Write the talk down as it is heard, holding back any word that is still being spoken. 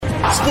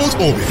Sports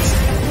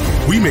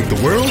Orbit. We make the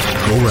world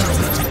go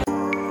round.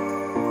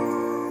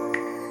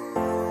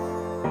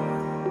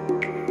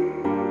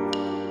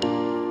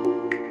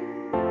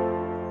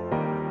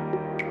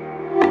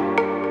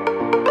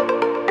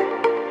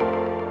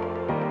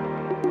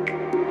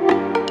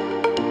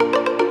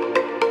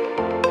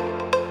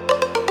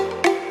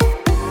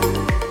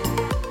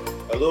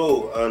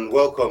 Hello and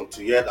welcome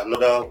to yet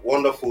another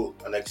wonderful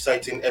and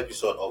exciting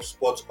episode of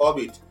Sports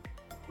Orbit,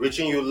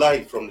 reaching you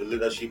live from the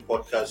Leadership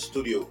Podcast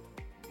studio.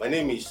 My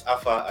name is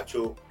Afa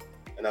Acho,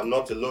 and I'm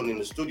not alone in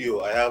the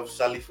studio. I have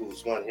Salifu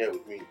Usman here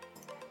with me.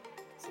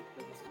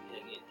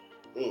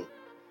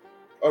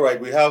 All right,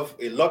 we have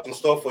a lot in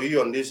store for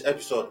you on this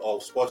episode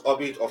of Sports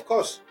Orbit. Of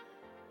course,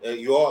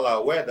 you all are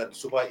aware that the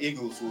Super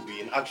Eagles will be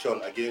in action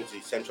against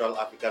the Central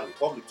African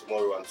Republic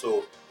tomorrow, and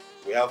so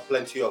we have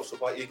plenty of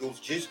Super Eagles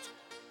gist.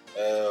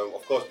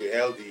 Of course, they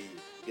held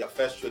their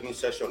first training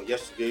session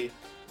yesterday.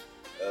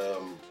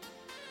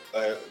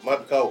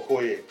 Maduka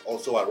Okoye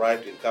also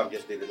arrived in camp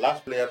yesterday, the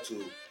last player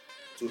to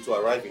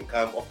arrive in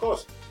camp. Of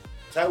course,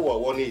 Taiwo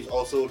Awoni is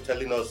also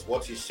telling us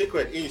what his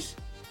secret is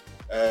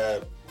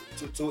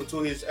to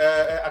his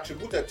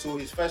attributed to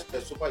his first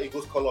Super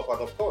Eagles call-up. And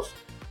of course,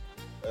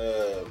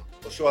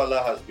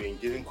 Oshoala has been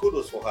giving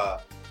kudos for her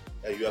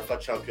UEFA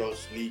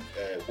Champions League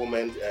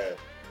women's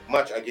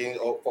match against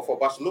for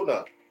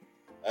Barcelona.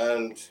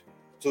 And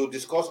to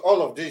discuss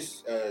all of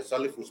this,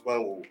 Salif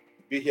Usman will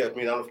be here with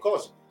me. And of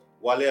course,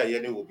 Wale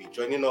Ayeni will be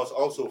joining us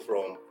also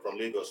from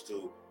Lagos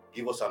to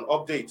give us an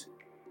update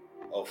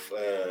of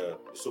the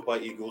Super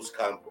Eagles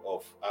camp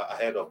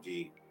ahead of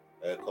the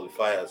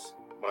qualifiers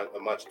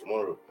match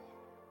tomorrow.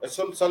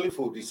 So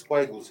Salifu, the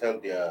Super Eagles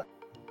held their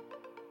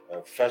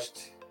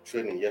first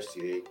training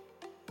yesterday,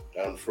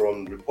 and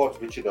from reports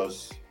reaching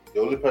us,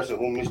 the only person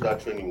who missed that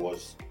training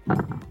was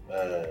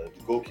the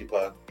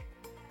goalkeeper,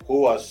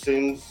 who has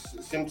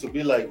seemed to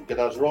be like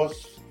Gennaro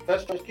Ross'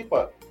 first choice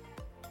keeper,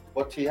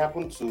 but he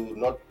happened to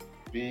not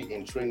be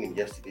in training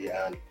yesterday,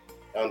 and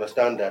I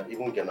understand that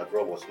even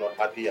Gennaro was not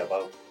happy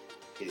about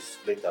his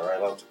late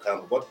arrival to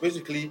camp. But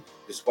basically,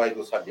 the Super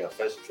Eagles had their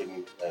first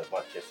training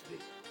match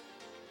yesterday.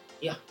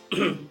 Yeah,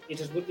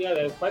 it is good.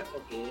 Yeah, quite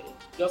okay.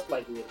 Just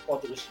like the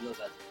report which knows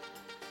that,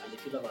 and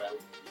if you know around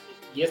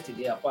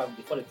yesterday, apart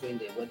before the training,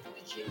 they went to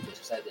the gym to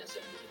exercise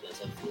themselves, to keep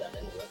themselves fit, and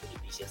then they went to the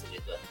beach yesterday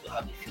to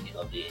have the feeling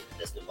of the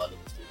Destin Valley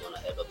Stadium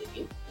ahead of the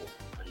game.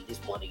 And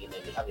this morning,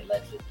 they have a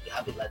light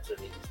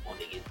training this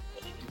morning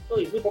for the game. So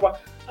it's very proper.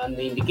 And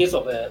in the case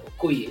of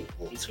Okoye,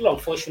 it's really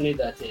unfortunate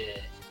that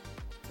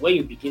when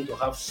you begin to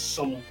have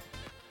some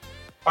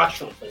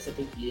passion for a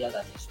certain player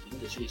that is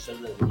beginning to show a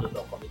certain level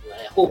of commitment.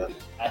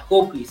 I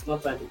hope he's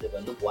not trying to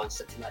develop one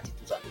certain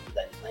attitude and maybe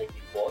that is not a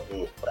big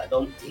boy. But I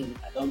don't think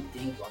on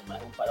my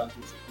own, I don't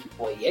think he's a big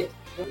boy yet.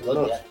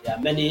 Because there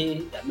are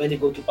many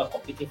goalkeepers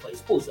competing for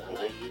his post, and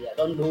I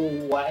don't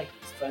know why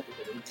he's trying to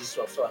develop this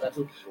sort of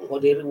attitude. But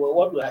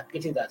what we are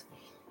getting that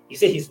he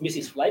said he's missed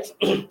his flight,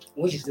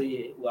 which is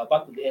we are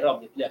back to the era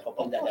of the player for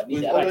that.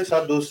 We've always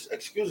had those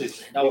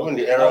excuses. Even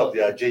the era of the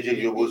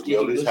JJ Yobos, we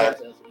always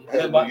had.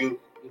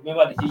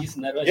 Remember the GG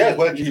scenario? Yes,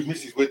 when he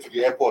missed his way to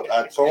the airport,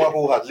 and someone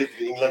who had lived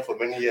in England for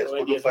many years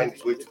couldn't find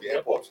his way to the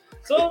airport.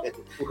 So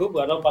we hope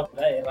we are not back to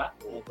that era.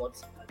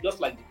 But just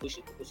like the coach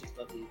is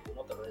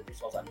not already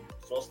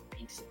source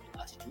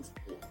indisciplined attitudes,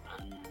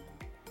 and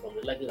from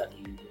the likely that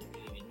he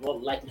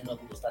not likely not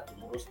going to start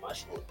tomorrow's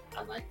match,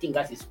 and I think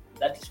that is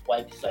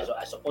why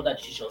I support that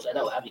decision. So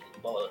either we have a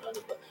ball or not,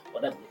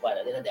 but that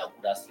either they are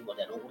good at him or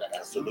they are not good at us.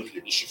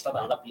 Absolutely. He should start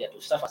another player to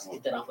start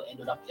facilitating for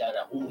any other player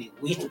whom we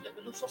wish to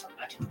develop such an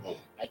attitude.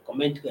 I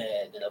commend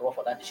General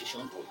for that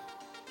decision.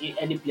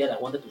 Any player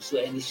that wanted to show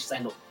any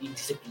sign of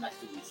indiscipline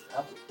attitude, we should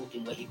have to put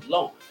him where he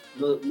belongs.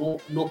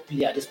 No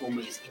player at this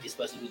moment is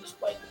indispensable in the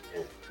squad.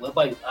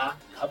 Wherever you are,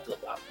 you have to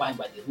abide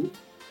by the rule.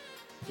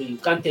 So you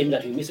can't tell me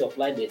that you miss your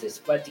flight, there's a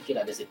flight ticket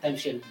and there's a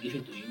timeshare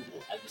given to you,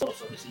 and you sort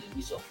of obviously you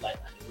miss your flight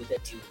and you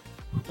waited till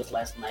just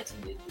last night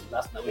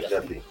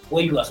Exactly.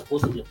 when you are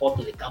supposed to report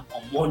to the camp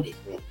on Monday,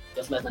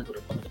 just last night to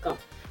report to the camp.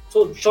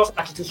 So just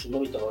attitude should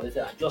not be tolerated,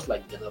 and just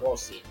like General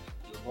said,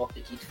 you will not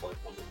take it from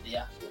the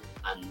player,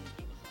 and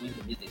going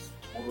to miss this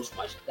tomorrow's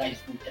match. That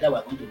is good. Either we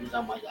are going to lose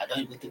that match, I don't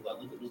even think we are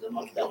going to lose that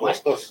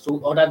match. So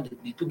other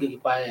the two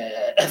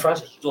goalkeepers,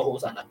 Francis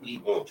Zohos and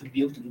Akui, should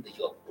be able to do the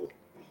job.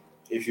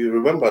 If you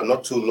remember,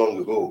 not too long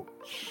ago,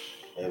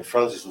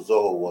 Francis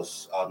Uzoho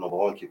was our number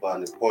one keeper,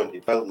 and at the point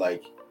it felt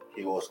like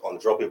he was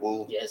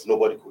undroppable. Yes.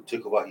 Nobody could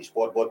take over his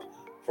spot. But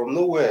from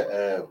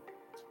nowhere,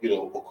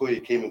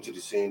 Okoye came into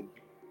the scene.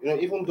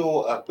 Even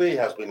though Akwe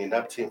has been in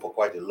that team for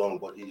quite a long,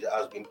 but he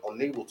has been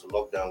unable to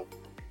lock down,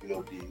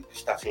 the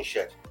starting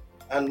shed.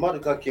 And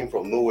Maduka came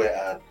from nowhere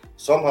and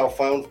somehow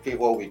found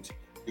favor with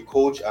the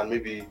coach and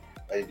maybe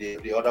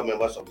the other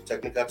members of the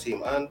technical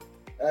team, and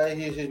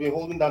he's been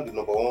holding down the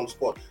number one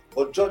spot.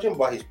 But judging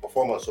by his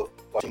performance so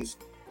far, since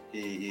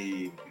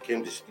he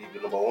became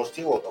the number one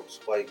steward of the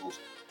Super Eagles,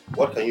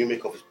 what can you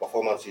make of his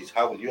performances?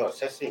 How will you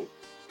assess him?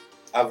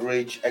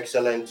 Average,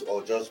 excellent,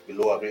 or just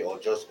below average, or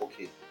just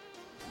okay?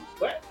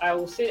 Well, I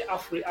would say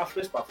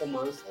Afre's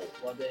performance,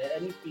 but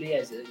any player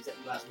is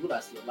as good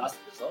as your last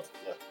result.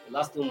 Yeah. The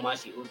last 2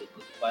 matches, he hold the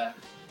goalkeeper,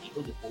 he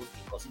hold the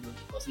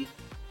post, he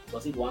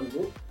conceded 1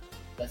 goal.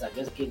 That's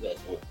against Cape Verde.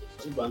 He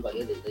conceded 1 goal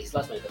against his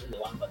last one, he conceded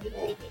 1 goal against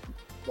Cape Verde.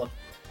 But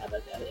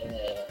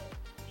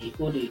he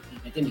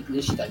maintained the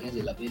clean sheet against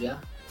the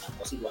Liberia and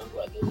conceded 1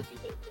 goal against the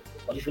Cape Verde.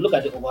 But if you look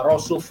at the overall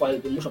so far,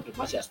 most of the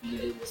matches has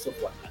played so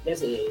far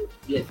against a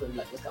player friend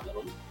like this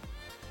Cameroon.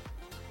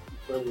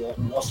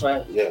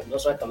 Austria,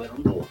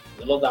 Cameroon.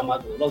 We lost that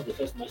match. We lost the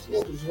first match.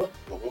 It's 2-0.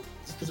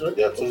 It's 2-0.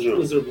 Yeah,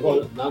 2-0.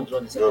 Before now draw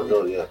the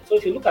second. Yeah. So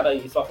if you look at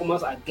his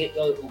performance,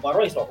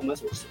 overall his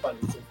performance was super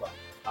good so far.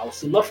 I would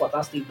say not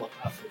fantastic, but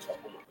average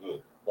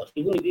performance. But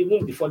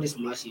even before this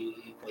match,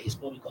 for his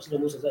club, because he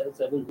almost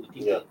 7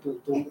 goals,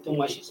 two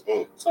matches.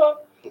 So,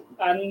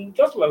 and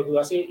just like we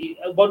were saying,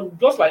 but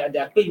just like the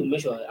Akpe you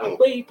mentioned,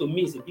 Akpe to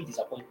me is a big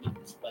disappointment.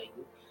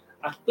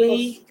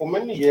 For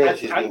many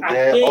years he's been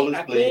there, always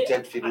playing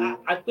third fiddle.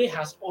 Akpe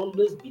has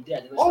always been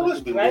there.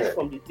 Always been right there.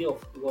 From the day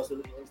of it was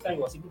time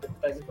he was even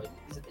advertising for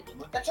this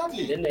Ejima.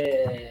 Exactly. Then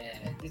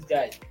this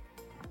guy,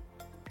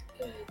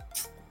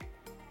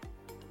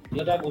 the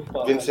other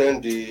goalkeeper,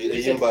 Vincent, the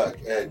Eyimba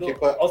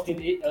keeper. Austin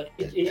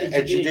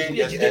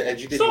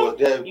Ejide so was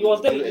there. he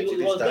was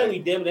there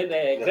with them. Then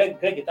Greg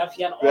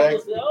Getafian,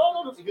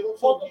 all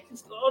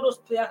those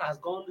players has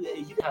gone.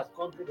 Ejide has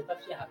gone. Greg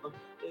Getafian has gone.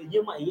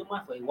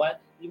 Eyima for a while.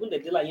 Even the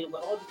Dela Eyimba.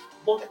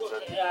 But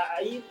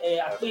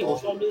Akpe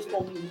was always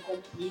coming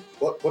in.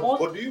 But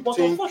do you But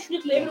think?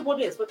 unfortunately,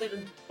 everybody expected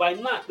him by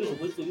now. Akpe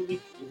was going to be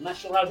the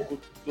national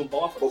number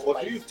one for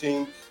But do you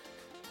think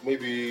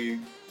maybe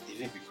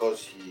is it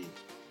because he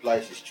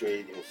applies his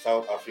trade in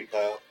South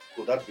Africa?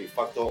 Could that be a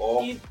factor?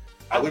 Or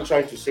are we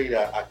trying to say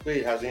that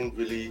Akpe hasn't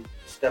really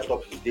stepped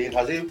up his game?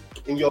 Has he,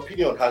 in your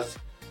opinion, has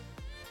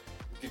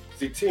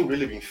the team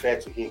really been fair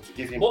to him to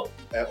give him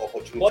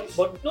opportunities?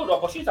 But no, the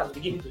opportunity has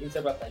been given to him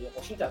several times. The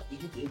opportunity has been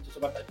given to him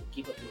several times to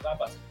keep up with that.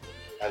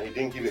 And he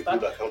didn't give a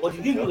good account. But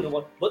he didn't do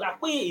it. But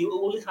Akpe, he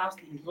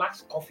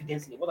lacks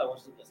confidence in it. What I want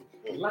to say,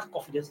 he lacks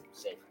confidence in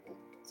himself.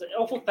 So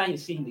oftentimes you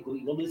see him, he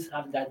always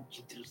have that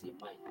jitters in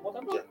mind. But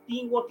I'm not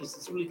seeing what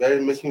is really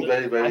making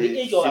very at the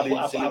age of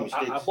silly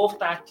mistakes. above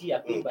 30, I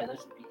think by now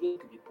should be able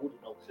to be good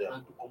enough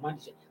and to command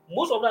the.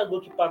 Most of that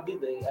goalkeeper did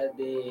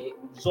the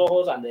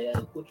Zohos and the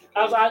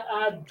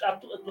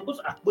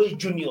Akpe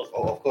juniors.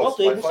 Oh, of course. Not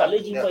to even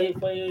challenge him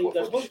for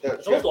they're supposed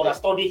to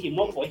understudy him,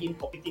 not for him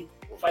competing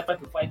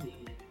 5-5.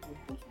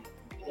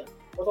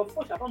 But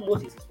unfortunately, I don't know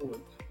his story.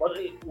 But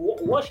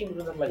watch him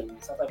recently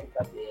in South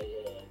Africa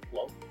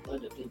club when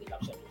they played the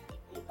Cup Champions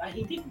League. And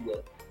he did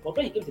well. But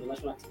when he came to the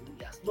national team,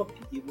 he has not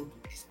been able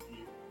to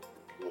display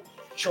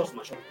just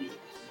maturity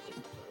in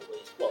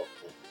his club.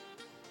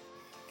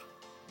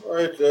 All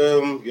right,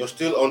 you're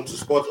still on to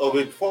Sports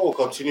Orbit. Before we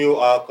continue,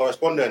 our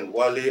correspondent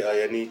Wale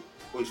Ayeni,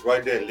 who is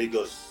right there in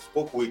Lagos,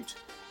 spoke with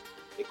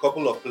a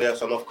couple of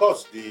players and, of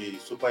course, the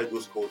Super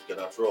Eagles coach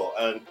Genatro.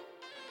 And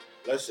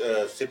let's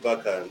sit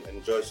back and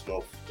enjoy some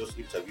of those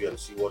interview and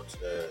see what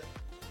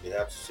they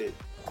have to say.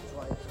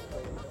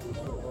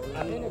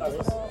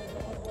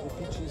 The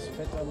pitch is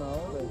better now,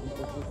 that we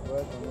can put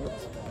work on it.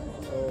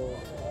 So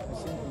I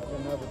think we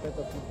can have a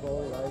better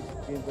football like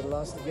in the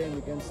last game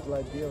against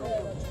Liberia.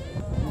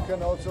 You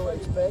can also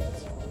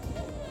expect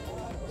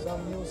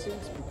some new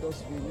things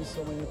because we miss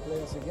so many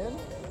players again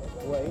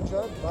who are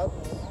injured, but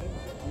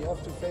we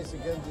have to face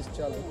again this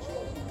challenge.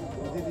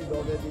 We did it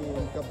already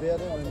in Cape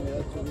Verde when we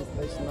had to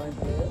replace 9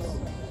 players.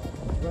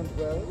 It went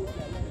well.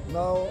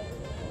 Now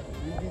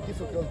it will be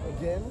difficult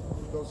again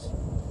because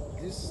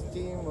this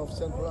team of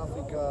Central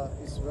Africa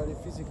is very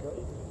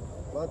physical,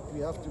 but we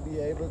have to be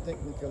able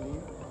technically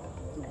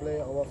to play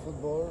our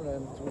football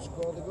and to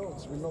score the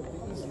goals. It will not be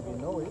easy, we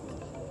know it,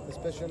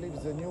 especially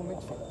with the new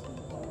midfield.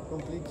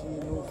 Completely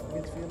new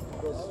midfield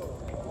because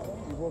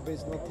Iwobe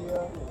is not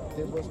here,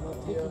 Debo is not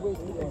here,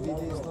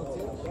 MVD is not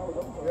here.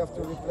 We have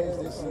to replace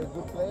these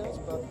good players,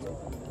 but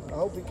I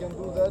hope we can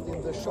do that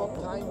in the short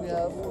time we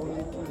have, only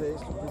 2 days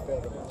to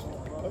prepare the match.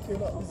 Okay,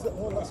 now, is that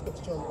one last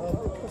question?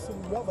 Person,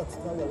 you have a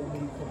Talia with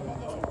me coming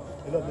into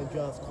a lot of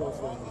Nigerians call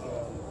for his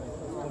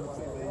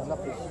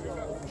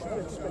we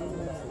should expect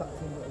him to start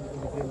in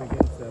the game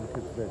against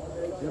Cape Verde.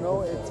 You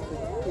know, it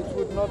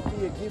would not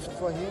be a gift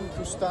for him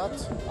to start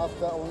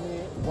after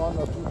only 1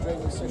 or 2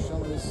 training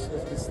sessions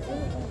with this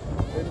team.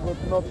 It would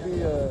not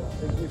be a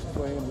gift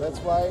for him. That's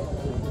why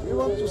we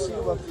want to see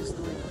what he's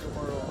doing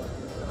tomorrow.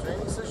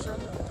 Training session.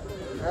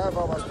 We have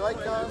our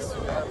strikers,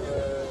 we have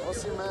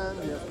Osimhen,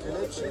 we have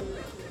Kelechi,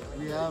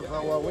 we have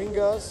our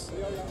wingers.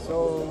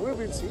 So we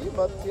will see,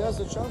 but he has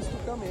a chance to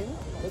come in.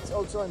 It's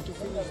also and to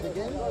finish the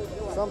game.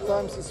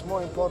 Sometimes it's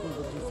more important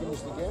that you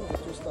finish the game than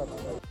to start.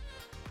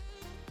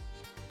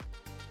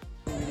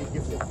 Really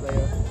gifted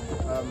player,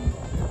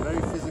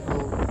 very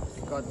physical,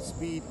 got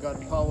speed,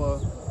 got power,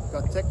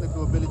 got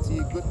technical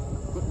ability, good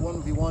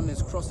 1v1.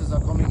 His crosses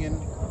are coming in.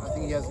 I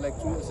think he has like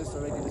 2 assists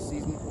already this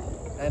season.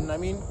 And I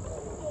mean,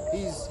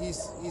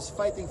 he's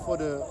fighting for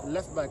the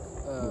left back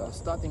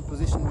starting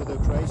position with the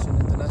Croatian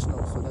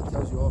international, so that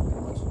tells you all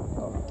pretty much.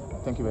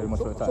 Thank you very much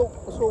for your time.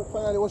 So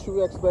finally, what should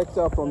we expect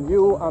from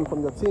you and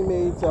from your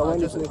teammates when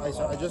you play?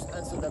 I just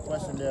answered that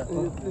question there.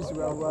 Please,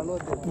 we are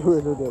not there.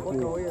 We're not there,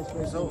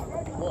 please. So,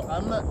 well,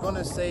 I'm not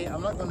gonna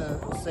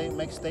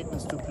make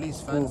statements to please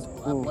fans.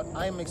 What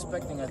I'm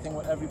expecting, I think,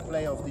 what every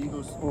player of the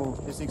Eagles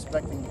is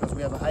expecting, because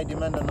we have a high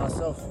demand on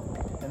ourselves,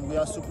 and we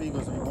are Super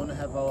Eagles. We want to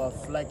have our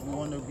flag. We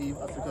want to be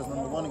Africa's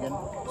 #1 again.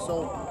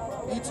 So,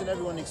 each and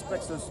everyone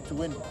expects us to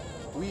win.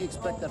 We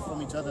expect that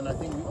from each other, and I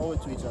think we owe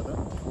it to each other.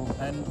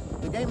 And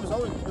the games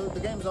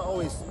are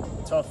always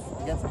tough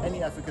against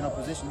any African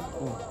opposition,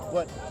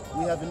 but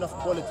we have enough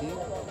quality,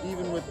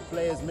 even with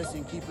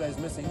key players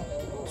missing,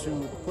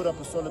 to put up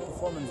a solid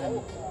performance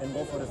and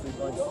go for the 3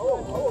 points.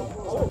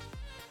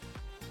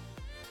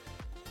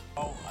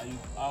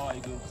 How are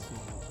you going to?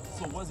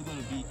 So what's it going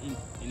to be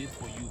in it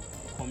for you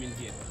coming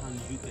here? Can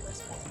you get a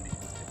spot in the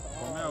Eagles team?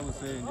 For me, I would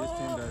say in this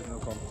team there is no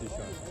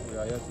competition. We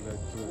are here to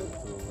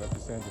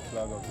represent the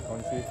flag of the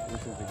country,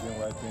 which is the green,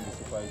 white, green, the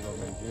Super Eagles of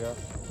Nigeria.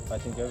 I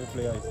think every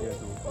player is here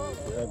to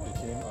help the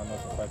team and not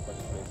to fight for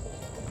the place.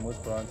 The most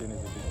important thing is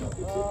the big job,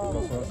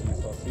 because once we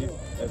succeed,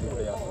 every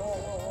player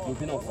succeeds. You've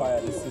been on fire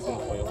this season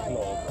for your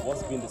club.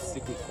 What's been the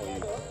secret for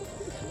you?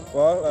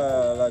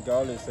 Well, like I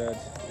always said,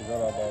 it's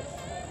all about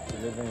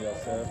believing in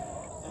yourself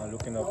and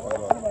looking up to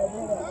God,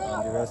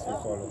 and the rest will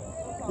follow.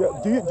 Yeah,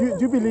 do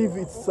you believe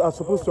it's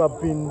supposed to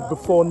have been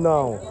before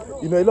now?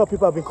 You know, a lot of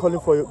people have been calling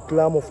for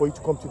glamour for you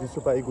to come to the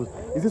Super Eagles.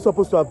 Is it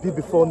supposed to have been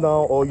before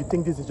now, or you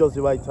think this is just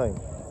the right time?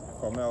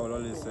 For me, I will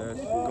always say,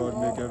 God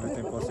make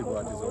everything possible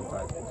at His own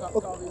time.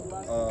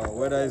 Okay.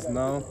 Whether it's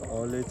now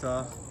or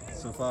later,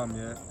 so far I'm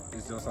here.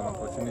 It's just an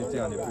opportunity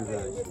and a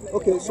privilege.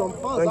 Okay, some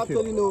fans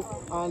actually know,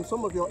 and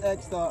some of your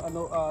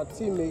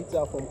teammates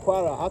from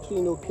Kwara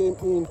actually came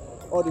in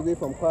all the way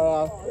from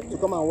Kwara to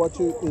come and watch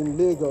you in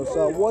Lagos.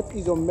 What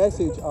is your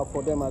message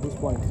for them at this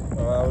point?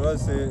 I would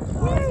say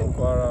from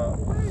Kwara,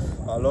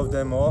 I love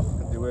them all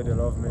the way they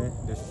love me.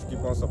 They should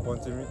keep on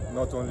supporting me,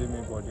 not only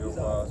me but the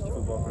whole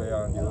football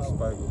player and the whole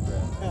Super Eagles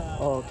player.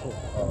 Okay.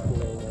 Thank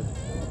you very much.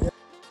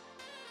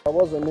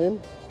 What's your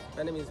name?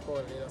 My name is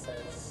Paul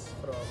Innocence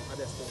from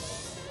Abia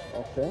State.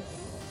 Okay.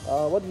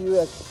 What do you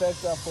expect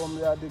from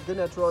the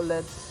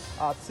Guinea-led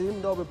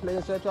team that will be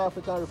playing Central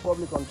African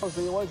Republic on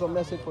Thursday? What is your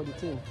message for the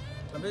team?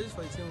 My message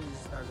for the team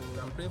is that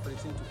I'm praying for the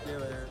team to play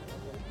well.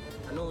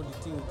 I know the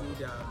team will do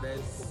their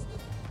best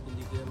in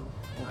the game,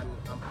 and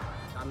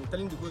I'm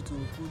telling the coach to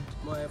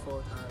put more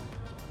effort and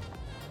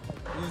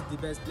use the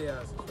best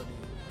players for the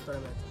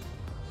tournament.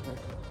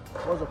 Okay.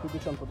 What's your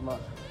prediction for the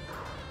match?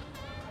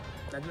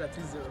 Nigeria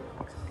 3-0.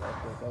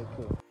 Okay, thank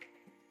you.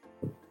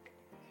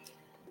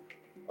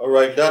 All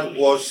right, that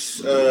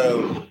was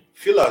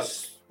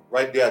Philas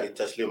right there at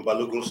the Teslim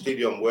Balogun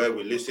Stadium, where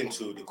we listened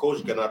to the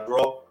coach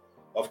Genadro,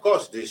 of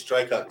course, the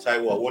striker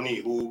Taiwo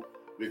Awoni, who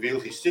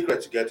revealed his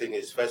secret to getting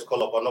his first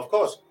call-up, and of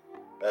course,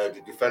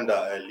 the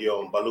defender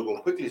Leon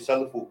Balogun. Quickly,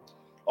 Salifu,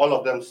 all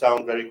of them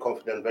sound very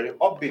confident, very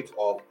upbeat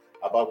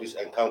about this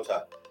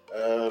encounter.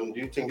 Do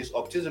you think this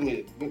optimism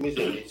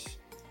is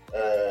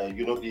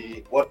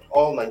what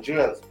all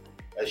Nigerians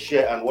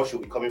share, and what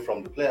should be coming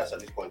from the players at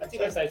this point? I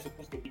think that's how it's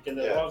supposed to be.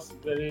 General's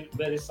very,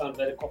 very sound,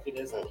 very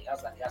confident, and he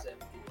has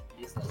everything in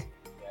place.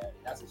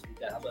 He has his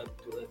weekend, has to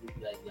every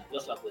player.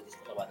 Just like we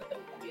discussed about that,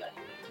 you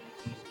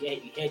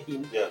hear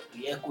him,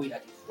 you echo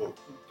that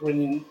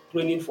he's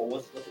training for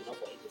what's not enough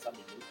for him to start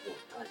the game.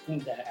 And I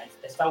think that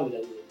I stand with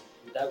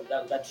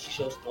that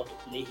decision not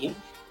to play him,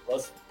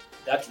 because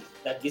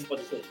this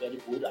position is very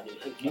good, and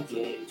you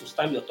need to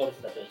stand your authority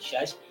that you're in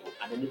charge,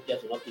 and then the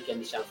players will not take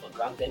any chance for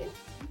granted.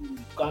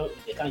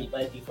 They can't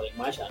invite you for a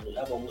match, and you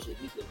have almost a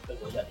week to prepare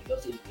for you. They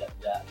just say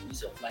you are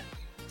miss your flight.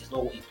 It is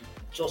not what you do.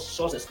 Just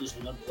source excuse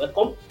will not be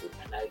welcome,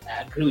 and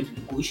I agree with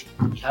the coach.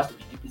 He has to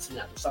be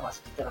disciplined and to serve as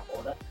a deterrent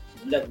order.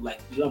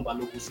 Like Leon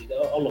Balogun said,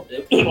 all of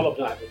them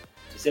are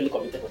sincerely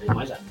committed for the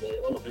match, and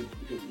all of them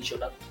believe in each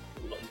other.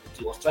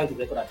 He was trying to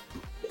record that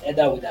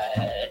either with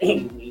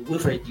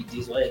Wilfred did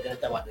this or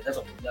against the rest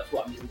of the players who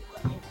are missing the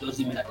club. It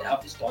doesn't mean that they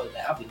have the story, they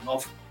have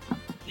enough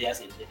players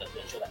in the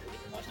to ensure that they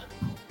make the match,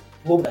 and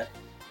hope that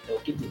they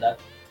will keep to that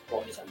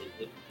promise and they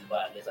will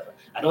deliver against that.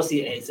 I don't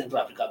see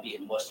Central Africa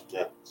being more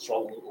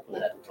strong opener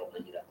than from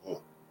Nigeria.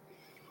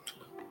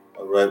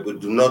 All right, we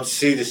do not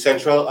see the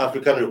Central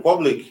African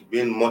Republic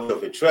being much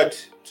of a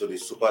threat to the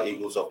Super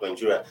Eagles of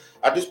Nigeria.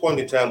 At this point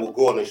in time, we'll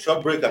go on a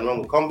short break, and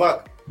when we come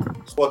back,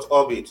 Sports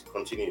Orbit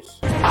continues.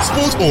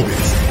 Sports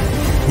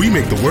Orbit. We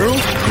make the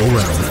world go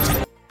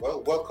round.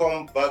 Well,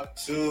 welcome back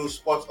to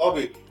Sports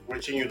Orbit,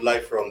 reaching you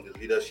live from the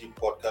Leadership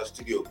Podcast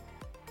studio.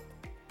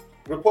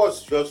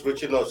 Reports just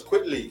reaching us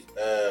quickly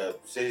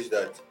says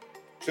that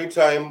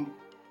three-time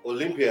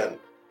Olympian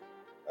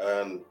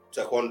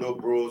Taekwondo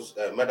bronze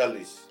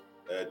medalist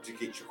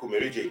Dike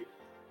Chukwumerije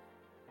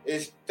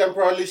is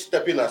temporarily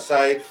stepping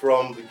aside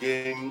from the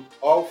game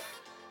of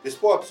the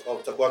sport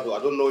of Taekwondo.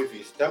 I don't know if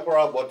it's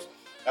temporal, but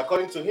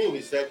according to him,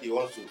 he said he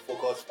wants to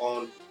focus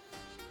on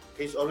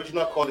his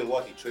original calling,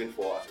 what he trained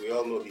for. As we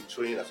all know, he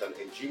trained as an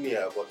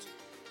engineer, but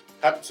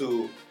had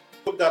to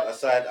put that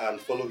aside and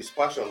follow his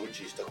passion,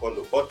 which is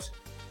Taekwondo. But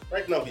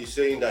Right now, he's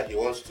saying that he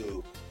wants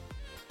to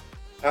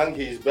hang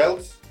his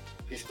belts,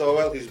 his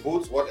towel, his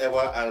boots,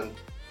 whatever, and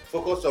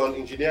focus on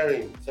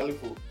engineering.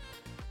 Salifu,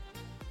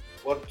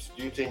 what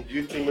do you think? Do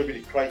you think maybe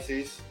the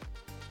crisis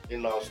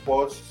in our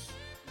sports,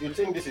 do you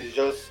think this is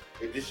just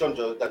a decision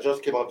that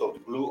just came out of the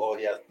blue, or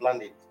he has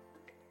planned it?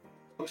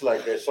 Looks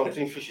like there's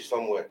something fishy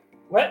somewhere.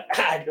 Well,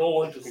 I don't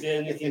want to say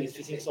anything is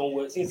fishing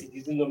somewhere since he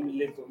didn't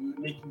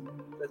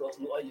let us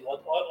know.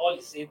 All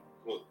he said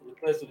in the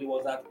press today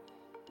was that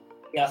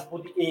he has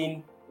put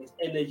in his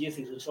energies,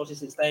 his resources,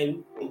 his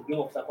time in the game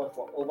of soccer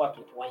for over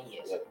 21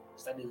 years. Yeah.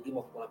 He started the game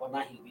of soccer, but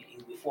now he'll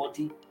be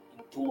 40 in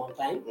 2 months'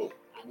 time.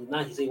 And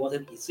now he said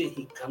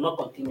he cannot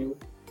continue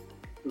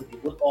to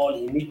devote all.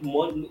 He needs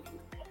more.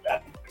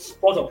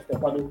 Sport of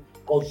taekwondo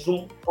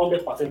consume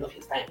 100% of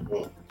his time,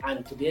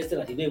 and to the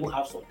extent that he don't even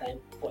have some time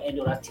for any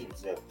other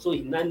teams. Yeah. So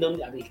he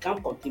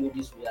can't continue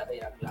this way.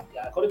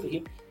 According to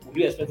him, would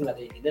you expect that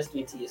in the next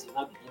 20 years he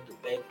now begin to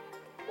beg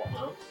for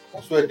now?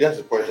 That's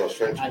the point I was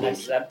trying to And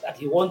make. that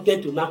he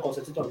wanted to now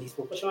concentrate on his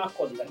professional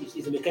calling. That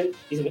he's a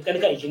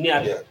mechanical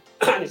engineer, Yeah.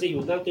 and he said he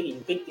will now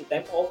take the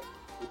time off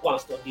to go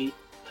and study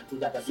and do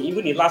that. So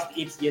even in the last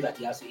 8 years that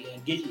he has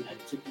engaged in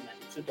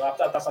so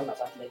after something has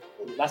happened,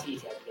 in the last 8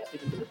 years, he has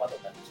taken to the part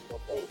of that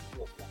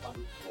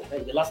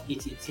in the last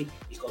 8 years,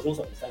 because most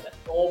of the time that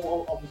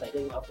all of the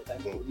time have the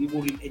time to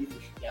even read anything.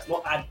 He has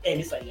not had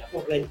any sign, he has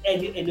not read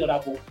any other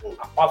book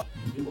apart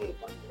from the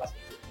last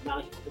 8 years. Now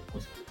he wants to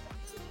concentrate on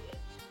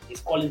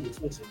he's calling the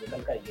things in the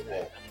mechanical engineer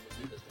and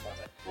he was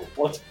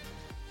but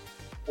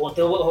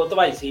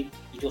whatever he said,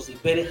 it was a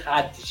very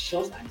hard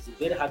decision, and it's a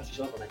very hard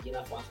decision for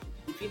Nigerian fans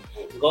to defeat,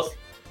 because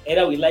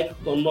either we like it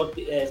or not,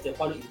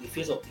 Stefano is the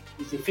face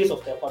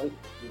of Taekwondo,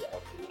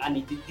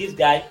 and this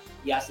guy,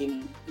 he has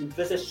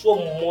invested so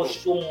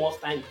much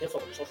time in terms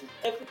of resources,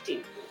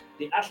 everything.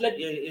 The athlete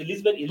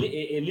Elizabeth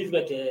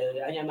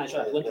Anyana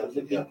that went to the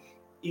Olympics,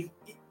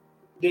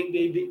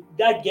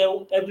 that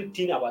girl,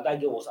 everything about that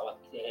girl was about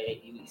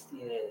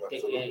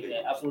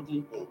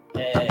absolutely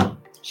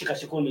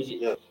Shikashiko Meiji.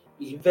 Yeah.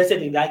 He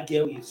invested in that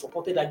girl, he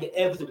supported that girl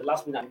everything the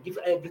last minute and give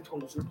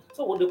everything.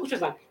 So when the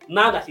question is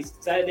now that he's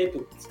decided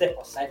to step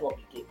aside of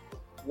the game,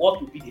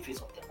 what will be the face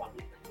of Taekwondo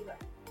in Nigeria?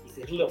 It's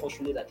a really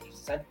unfortunate that he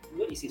decided,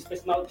 it's his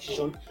personal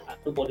decision and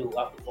nobody will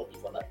have to fault him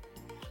for that.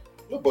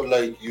 No, but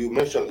like you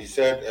mentioned, he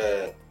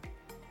said,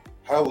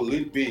 how will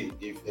it be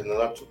if in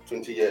another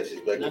 20 years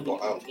he's begging for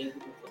arms?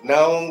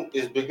 Now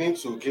it's beginning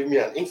to give me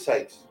an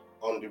insight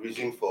on the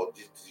reason for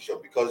this decision,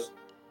 because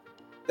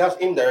that's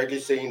indirectly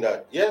saying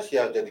that yes, he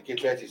has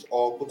dedicated his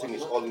all, putting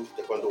his all into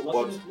taekwondo,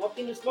 but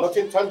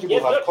nothing tangible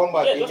has come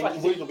back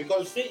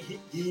because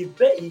he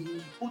put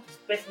his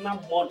personal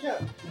money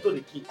into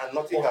the game, and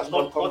nothing has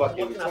come back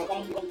in return.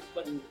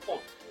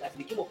 Like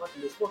the game of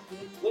the sport,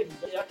 where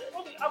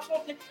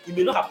absolutely, he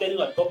may not have telling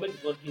the government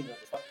is not doing that,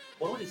 but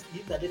what is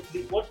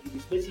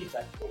basically is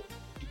that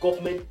the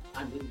government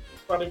and the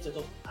private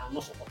sector are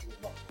not supporting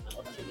him, and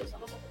other sectors are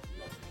not supporting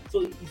him.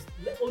 So it's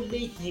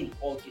only him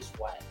all this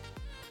while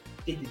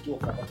take the game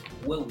of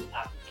where we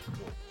are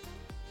today.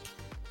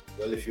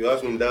 Well, if you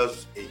ask me,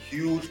 that's a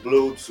huge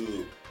blow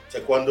to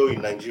taekwondo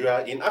in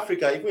Nigeria, in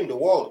Africa, even in the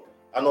world,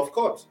 and of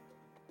course,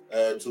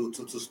 to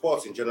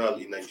sports in general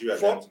in Nigeria.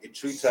 That's a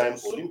 3-time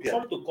Olympian.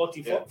 Sorry to cut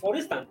you. For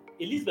instance,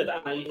 Elizabeth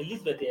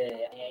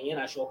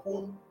Yenasho,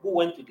 who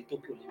went to the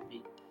Tokyo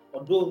Olympics,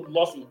 although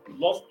lost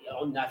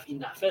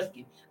in her first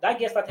game, that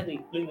girl started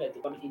playing at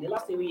the in the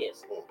last 7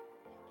 years.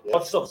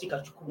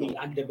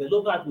 And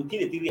developed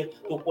within a period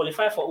to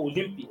qualify for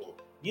Olympic.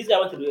 This guy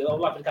went to the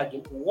All Africa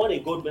game, won a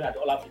gold medal at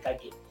the All Africa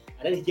game,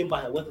 and then he came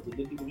back and went to the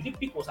Olympic.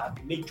 Olympic was a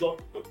major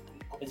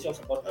competition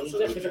support,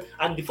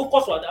 and the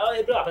focus was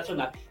every attention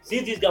that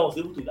since this guy was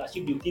able to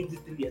achieve the within these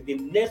 3 years, the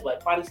next by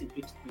Paris in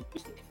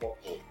 2024,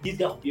 this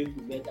guy will be able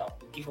to medal,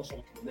 to give us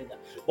something to medal.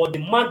 But the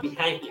man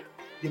behind here,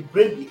 the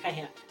brain behind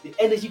here, the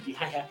energy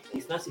behind here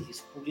is not saying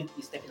he's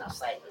stepping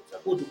aside.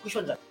 So the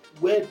question is that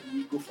where do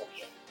we go from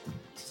here?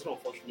 It's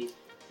unfortunate.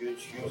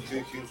 Huge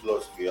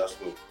loss, if you ask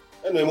me.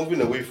 Anyway,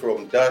 moving away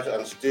from that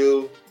and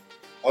still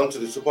onto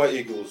the Super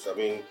Eagles. I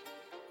mean,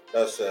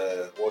 that's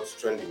what's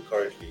trending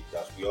currently.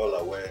 As we all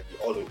are aware, the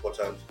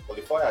all-important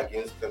qualifier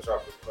against Central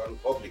African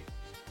Republic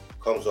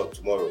comes up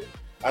tomorrow.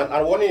 And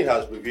Arwani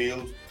has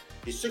revealed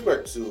his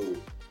secret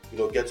to,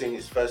 getting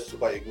his first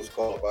Super Eagles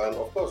call-up. And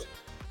of course,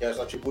 he has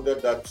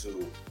attributed that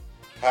to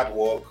hard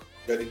work,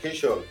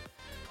 dedication,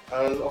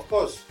 and of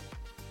course,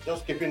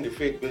 just keeping the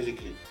faith,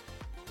 basically.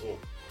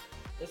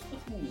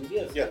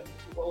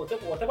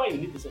 Whatever you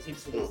need to succeed,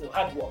 so it's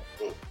hard work.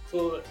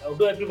 So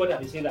although everybody has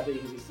been saying that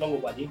it's long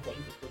overdue for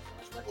him to go to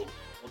national team,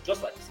 but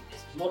just like this,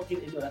 there's nothing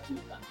any other team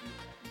can do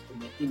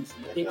to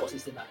maintain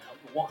consistent and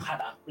work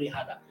harder and pray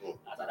harder.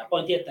 At an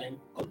appointed time,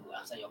 God will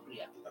answer your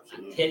prayer.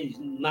 Absolutely.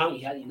 And now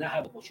he now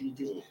have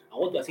opportunities, and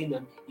what we are saying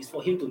now is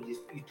for him to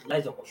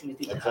utilize the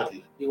opportunities.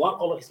 Exactly. The one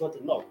call is not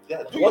enough.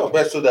 Yeah, do your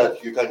best so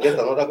that you can get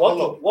another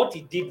call. What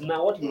he did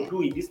now, what he will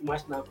do in this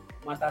match now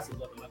matters a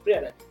lot. My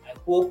prayer that I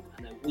hope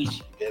and I wish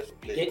he get to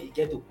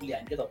play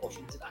and get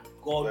opportunities, and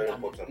God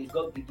and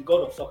the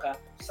God of soccer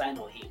sign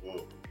on him.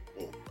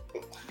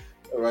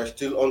 All right,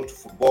 still on to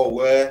football.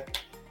 We're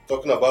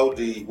talking about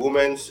the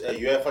Women's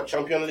UEFA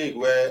Champions League,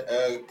 where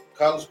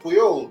Carlos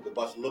Puyol, the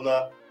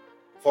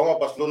former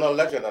Barcelona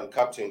legend and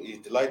captain, is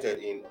delighted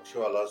in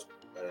Oshoala's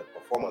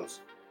performance.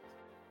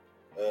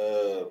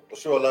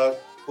 Oshoala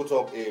put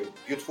up a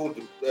beautiful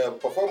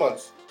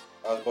performance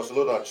as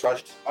Barcelona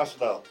trashed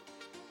Arsenal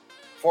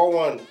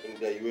 4-1 in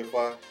the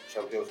UEFA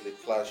Champions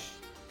League clash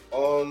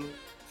on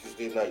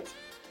Tuesday night.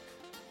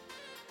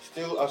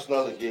 Still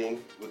Arsenal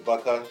again with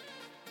Barca.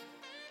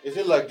 Is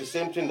it like the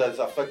same thing that is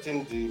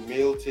affecting the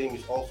male team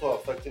is also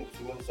affecting the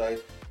female side?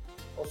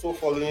 Also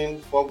following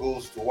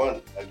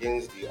 4-1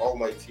 against the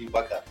almighty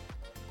Barca.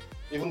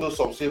 Even though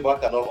some say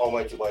Barca not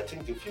almighty, but I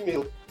think the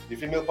female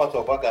part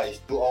of Barca is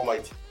still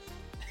almighty.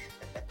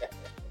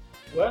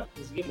 Well,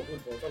 it's a game of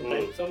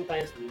football.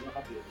 Sometimes we're not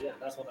happy with it,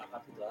 and that's what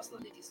happened to Arsenal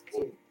ladies.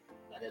 So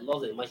that they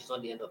lost the match is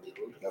not the end of the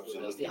road.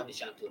 So they'll still have a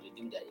chance to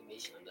redeem their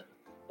image.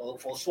 And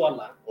for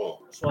Swala,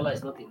 Swala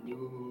is not a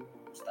new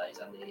star,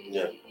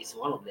 it's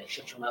one of the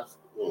exceptional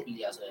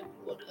players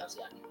everybody can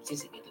say. And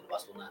since he came to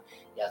Barcelona,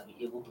 he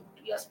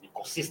has been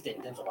consistent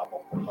in terms of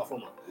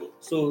performance.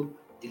 So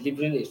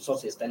delivering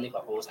such a stanley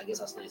performance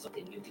against Arsenal is not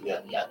a new thing.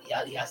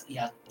 He has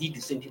did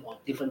the same thing on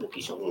different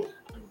occasions,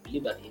 and we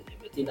believe that he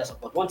maintained that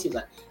support. One thing is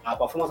that our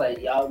performance,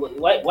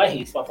 why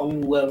he is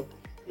performing well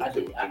at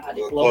the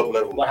club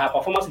level, but our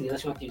performance in the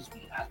national team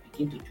has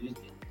begun to do it.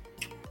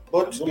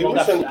 But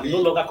I'm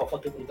no longer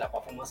comfortable with her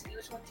performance in the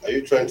national team. Are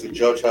you trying to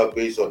judge her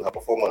based on her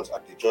performance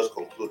at the just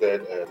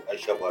concluded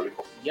Aisha Buhari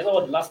Cup? You know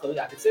what the last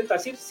at the same time,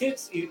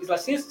 since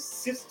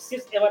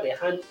ever they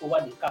hand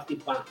over the captain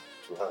ban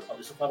of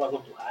the Super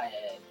Wagon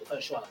to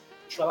Shwala,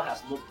 Shwala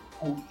has not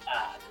been who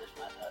at the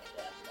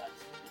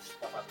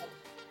Super Wagon.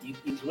 You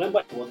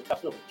remember he was the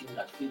captain of the team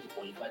that failed to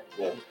qualify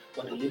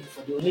for the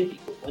Olympic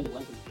when they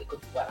went to the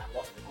Cote d'Ivoire and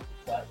lost the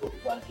Cote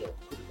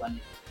d'Ivoire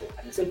League.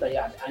 At the same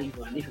time,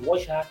 and if you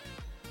watch her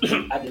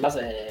at the last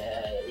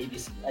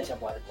ABC Aisha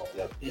Buhari Cup,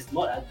 there's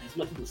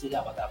nothing to say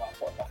about her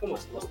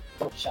performance. It was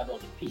not shadow on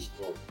the pitch.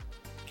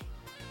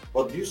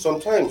 But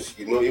sometimes,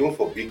 even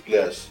for big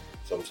players,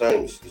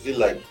 sometimes is it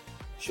like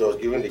she was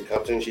given the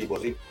captainship?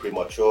 Was it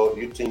premature?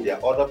 Do you think there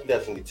are other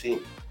players in the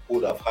team who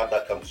would have had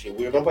that captainship?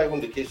 We remember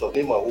even the case of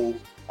Neymar, who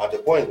at the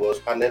point was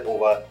handed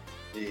over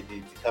the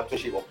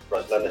captainship of the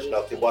Brazilian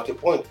national team. But at the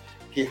point,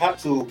 he had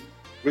to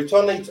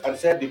return it and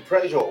said the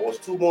pressure was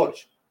too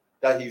much,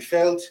 that he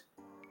felt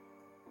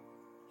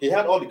he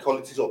had all the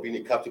qualities of being a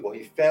captain, but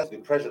he felt the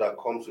pressure that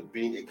comes with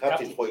being a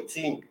captain for a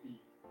team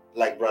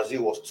like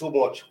Brazil was too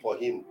much for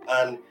him,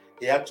 and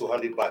he had to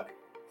hand it back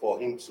for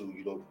him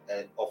to,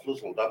 offload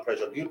some of that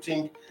pressure. Do you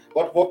think,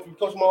 but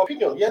because my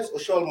opinion, yes,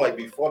 Oshol might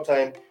be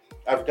 4-time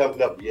African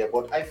Player of the Year,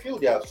 but I feel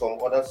there are some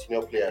other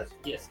senior players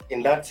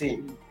in that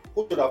team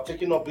who should have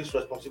taken up this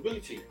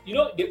responsibility. The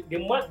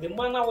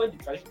manner when the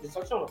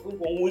transaction of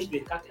on which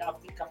the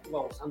captain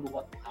was handed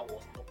over to her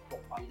was not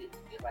properly in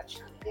the right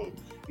channel.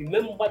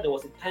 Remember, there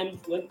was a time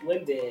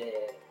when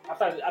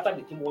after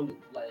the team won the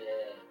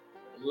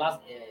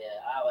last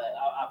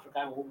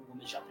African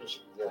Women's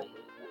Championship,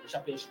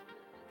 championship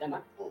in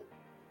Ghana.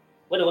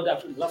 When they won the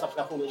last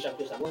African Women's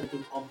Championship, when the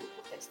team come to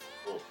protest.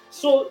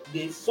 So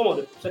some of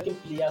the certain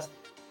players,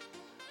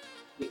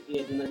 the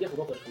Nigerian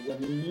football were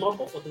not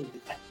comfortable with the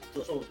tactics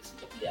of some of the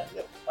senior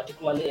players,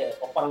 particularly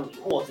apparently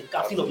who was the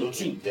captain of the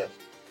team.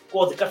 Who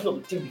was the captain of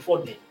the team before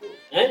them.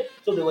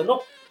 So they were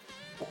not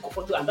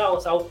comfortable, and that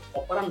was how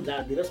apparently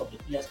the rest of the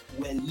players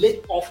were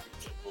laid off the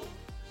team.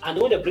 And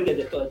when they bring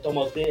the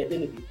Thomas there,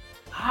 then they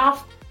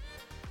have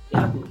to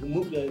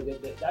remove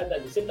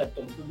the same time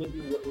Thomas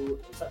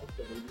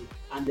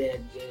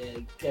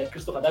and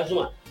Christopher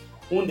Dajuma,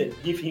 whom they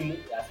give him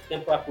as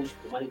temporary coach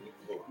to manage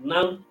it.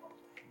 Now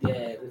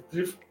they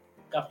retrieve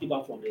captain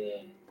from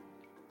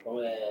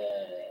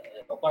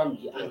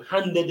Okwaramdi and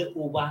handed it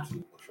over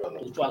to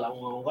Chwala.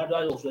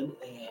 That was when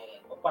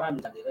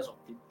Okwaramdi and the rest of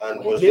the team.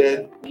 And was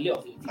there?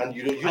 And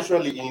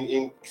usually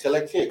in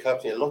selecting a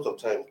captain, a lot of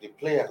times the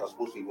players are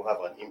supposed to even have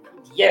an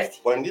input.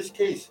 Yes. But in this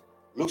case,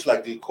 looks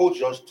like the coach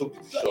just took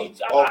the decision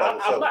all by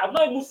himself. I'm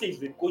not even saying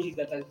the coach is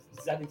that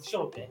it's a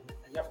decision of the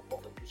Nigerian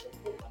Football Federation.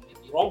 I may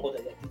be wrong, but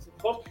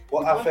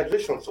well, our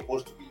federation is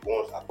supposed to be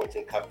ones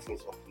appointing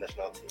captains of the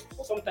national teams.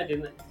 But sometimes a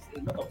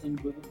lot of teams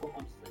go on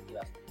to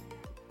Nigeria.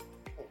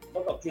 A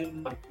lot of teams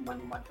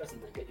manifest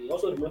in Nigeria. You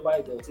also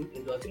remember the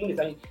team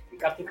the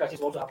captain crashes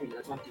also happened in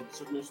the national team.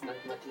 So national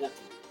team.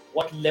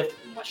 What left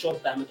in a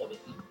short time of the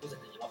team was the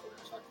national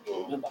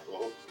team. Remember,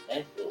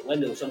 when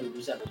the Ocean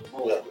Revolution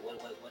were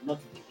not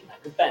in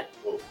a good time.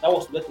 That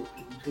was left to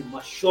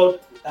a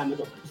short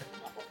retirement of the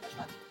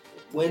national team.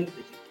 When they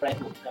tried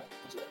to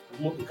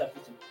remove the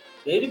captain,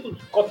 they able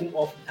to cut him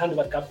off, hand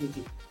over the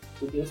captaincy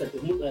to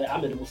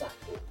Ahmed Musa.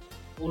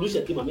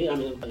 Olusegun came and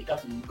made the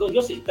captain. Because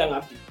just a time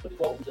after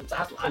before they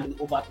have to hand it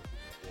over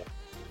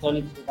to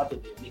the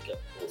maker.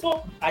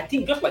 So I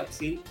think just like you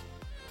say,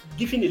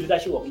 giving the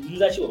leadership of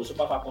the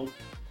Super Falcons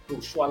to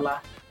Shwala,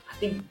 I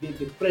think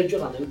the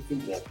pressure and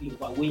everything is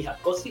way hard.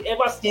 Because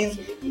ever since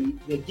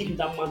they give him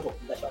that amount of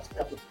leadership as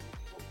captain,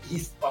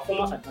 his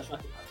performance at national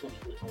team has not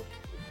been good.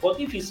 But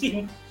if you see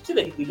him, see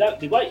the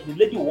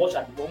lady who watch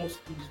at the almost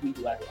this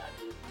video at the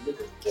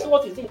Lagos. See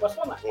what he's doing in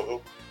Barcelona.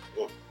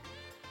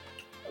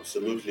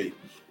 Absolutely.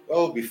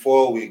 Well,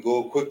 before we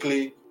go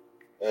quickly,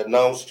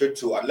 now straight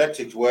to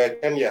athletics, where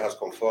Kenya has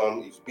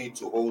confirmed its bid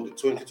to hold the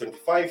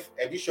 2025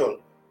 edition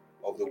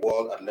of the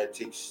World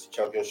Athletics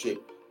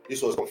Championship.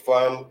 This was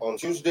confirmed on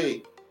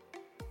Tuesday,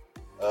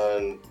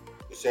 and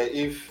they said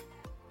if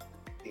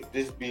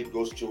this bid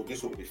goes through,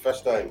 this will be the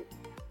first time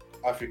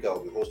Africa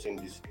will be hosting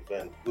this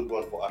event. Good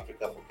one for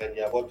Africa, for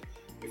Kenya. But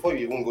before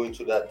you even go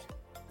into that,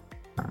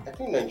 I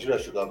think Nigeria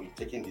should have been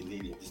taking the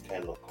lead in this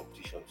kind of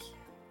competitions.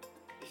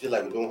 Is it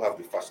like we don't have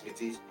the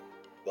facilities?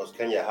 Does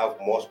Kenya have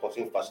more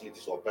sporting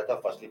facilities or better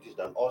facilities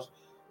than us?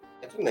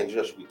 I think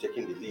Nigeria should be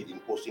taking the lead in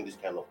hosting this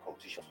kind of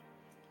competitions.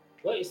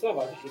 Well, it's not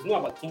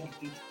about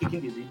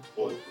taking the lead.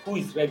 Who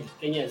is ready?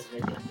 Kenya is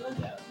ready, and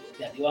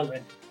they are the one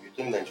ready. You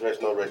think Nigeria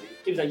is not ready?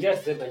 If Nigeria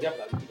is ready, Nigeria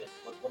will be ready.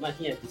 But now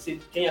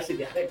Kenya say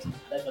they are ready.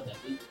 That's what they are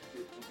going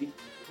to do.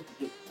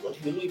 But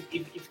if you know,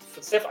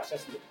 if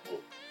self-assessment,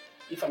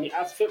 if I mean,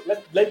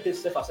 let's take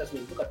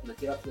self-assessment. Look at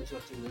Nigeria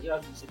national team. Nigeria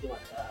is sitting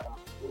at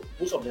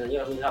most of the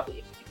Nigerians only have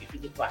a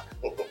fitting track.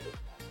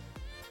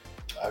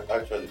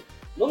 Actually,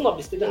 none of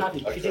the states have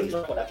a fitting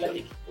track for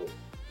athletic.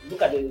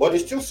 Look at the. But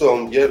it's still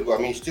some years. I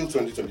mean, still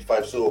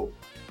 2025. So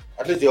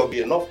at least there will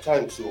be enough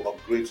time to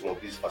upgrade some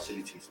of these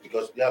facilities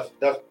because that's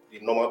the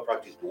normal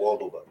practice the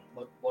world over.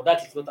 But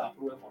that is not our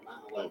problem for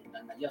now. Well,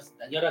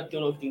 Nigeria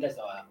don't think that's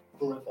our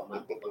problem for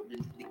now. But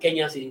the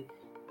Kenyans say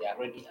they are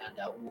ready,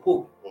 and we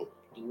hope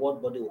the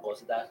world body will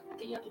consider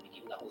Kenya to be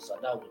given a host. So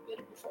that will be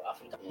very good for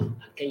Africa. And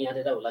Kenya,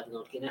 that would like to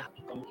know Kenya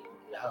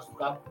has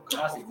become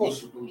has a thing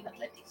to do with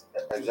athletics.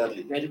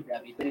 Exactly. They are very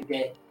there in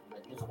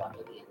the games of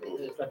athletics.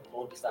 They try to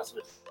long distance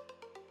race.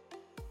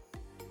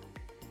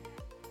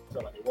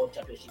 About the World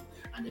Championship,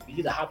 and they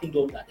believe that having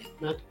done that,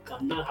 they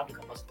can now have the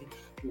capacity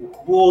to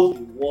hold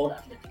the World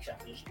Athletic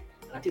Championship.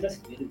 And I think that's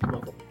very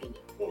important for Kenya.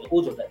 They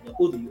hold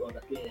the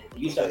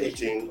youth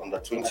championship, under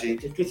 20,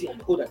 and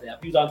the hold that they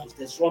have used out to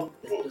they strong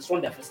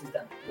their facility,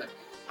 and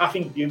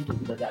having been able to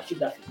do that, they achieve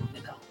that,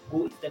 they can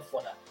go a step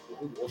further to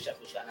hold the World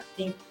Championship. And I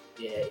think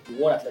the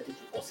World Athletics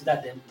will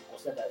consider them,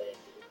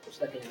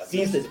 Kenya,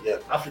 since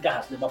Africa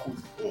has never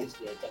hosted this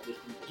championship,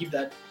 give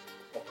that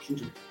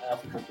opportunity to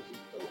Africa to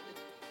do.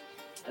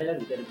 I think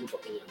that's very good for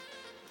Kenya.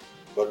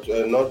 But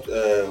not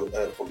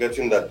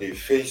forgetting that they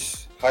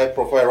face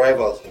high-profile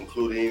rivals,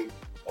 including,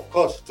 of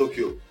course,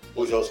 Tokyo,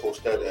 who just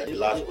hosted the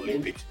last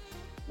Olympics.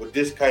 With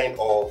this kind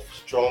of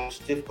strong,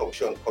 stiff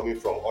competition coming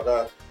from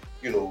other,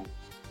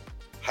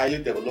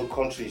 highly developed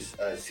countries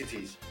and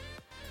cities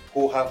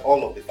who have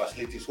all of the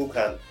facilities, who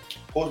can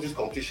host these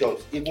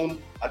competitions, even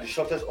at the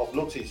shortest of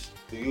notice,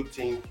 do you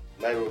think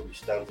Nairobi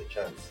stands a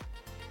chance?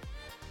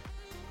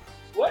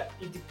 Well,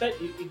 it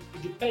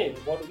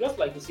depends. But just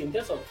like you see, in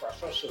terms of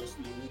infrastructures,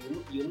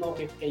 you not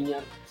have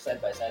Kenya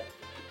side by side.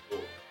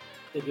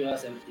 Tokyo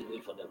has everything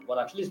going for them. But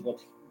at least,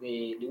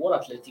 the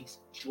World Athletics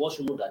should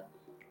also know that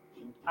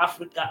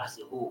Africa as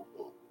a whole,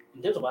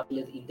 in terms of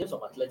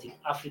athletics,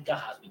 Africa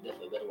has been there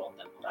for a very long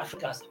time. But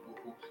Africa as a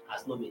whole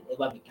has not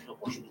ever been given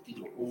opportunity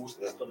to host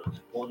this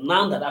tournament. But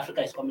now that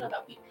Africa is coming out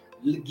that way,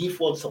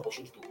 give all this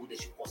opportunity to hold. They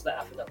should consider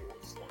Africa to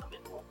host this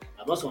tournament.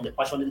 I'm not on the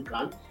passionate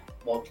ground,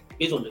 but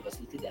based on the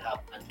facility they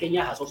have, and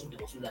Kenya has also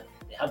demonstrated that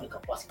they have the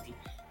capacity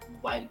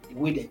by the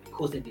way they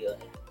hosted they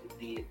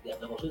have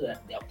demonstrated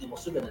that they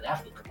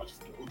have the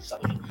capacity to hold the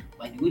championship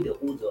by the way they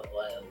hold the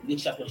league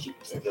championship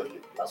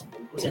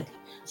recently.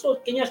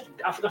 So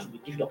Africa should be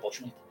given the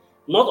opportunity,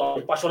 not on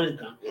the passionate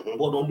ground,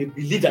 but on the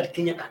belief that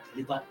Kenya can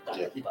deliver.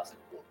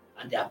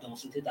 And they have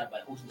demonstrated that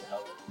by hosting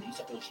the league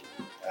championship.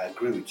 I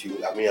agree with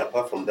you. I mean,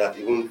 apart from that,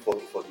 even for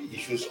the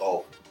issues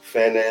of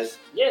fairness,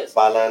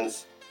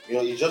 balance.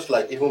 It's just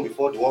like even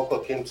before the World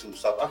Cup came to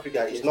South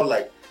Africa, it's not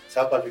like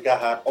South Africa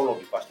had all of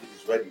the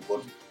facilities ready.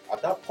 But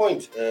at that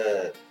point,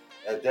 then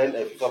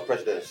FIFA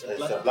President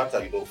Sepp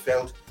Blatter,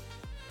 felt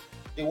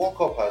the World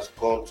Cup has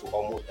gone to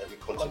almost every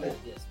continent.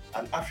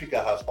 And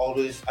Africa has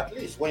always, at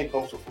least when it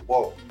comes to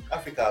football,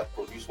 Africa has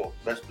produced one of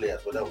the best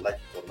players, whether we like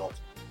it or not.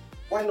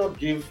 Why not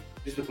give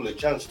these people a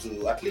chance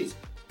to at least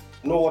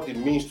know what it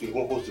means to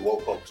even host the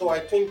World Cup? So I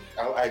think,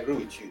 I agree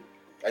with you.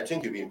 I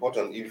think it would be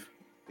important if,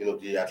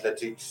 the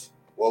athletics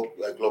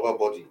global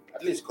body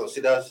at least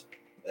considers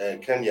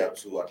Kenya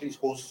to at least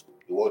host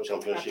the World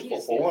Championship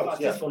for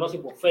once. For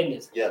nothing but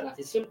fairness. And at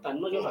the same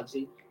time, not just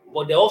saying,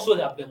 but they also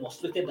have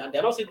demonstrated that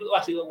they're not saying,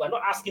 actually, we're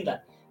not asking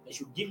that they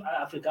should give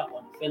Africa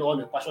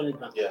on a passionate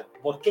ground.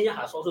 But Kenya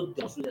has also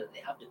demonstrated that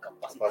they have the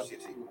capacity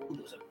to hold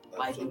themselves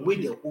by the way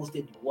they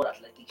hosted the World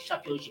Athletics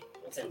Championship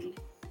recently.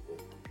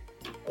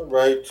 All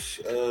right,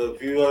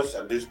 viewers,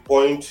 at this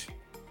point,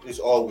 this is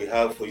all we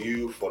have for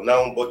you for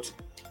now. But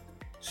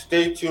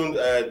stay tuned.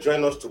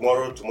 Join us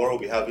tomorrow. Tomorrow we'll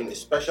be having a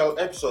special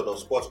episode of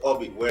Sports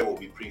Orbit where we'll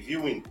be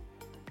previewing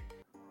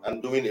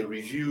and doing a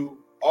review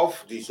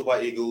of the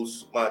Super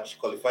Eagles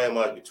qualifier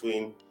match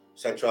between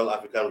Central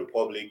African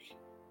Republic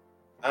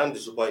and the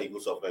Super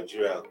Eagles of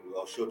Nigeria.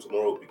 Our show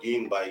tomorrow will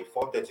begin by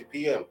 4:30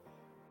 p.m.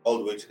 all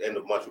the way to the end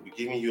of March. We'll be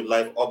giving you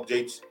live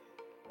updates,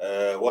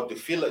 what the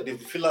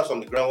feelers on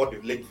the ground, what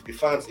the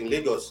fans in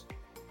Lagos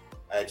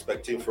are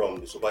expecting from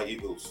the Super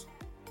Eagles.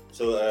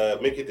 So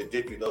make it a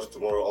date with us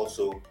tomorrow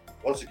also.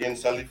 Once again,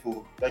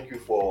 Salifu, thank you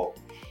for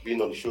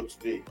being on the show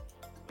today.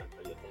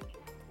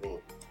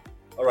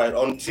 All right,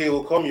 until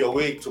we'll come your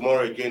way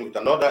tomorrow again with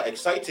another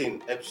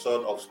exciting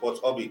episode of Sports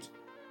Orbit.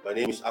 My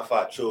name is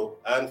Afa Cho,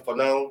 and for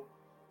now,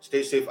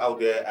 stay safe out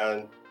there,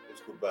 and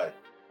it's goodbye.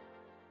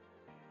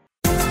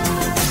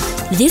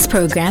 This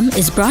program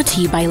is brought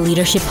to you by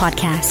Leadership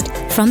Podcast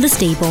from the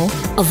stable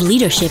of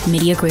Leadership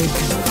Media Group.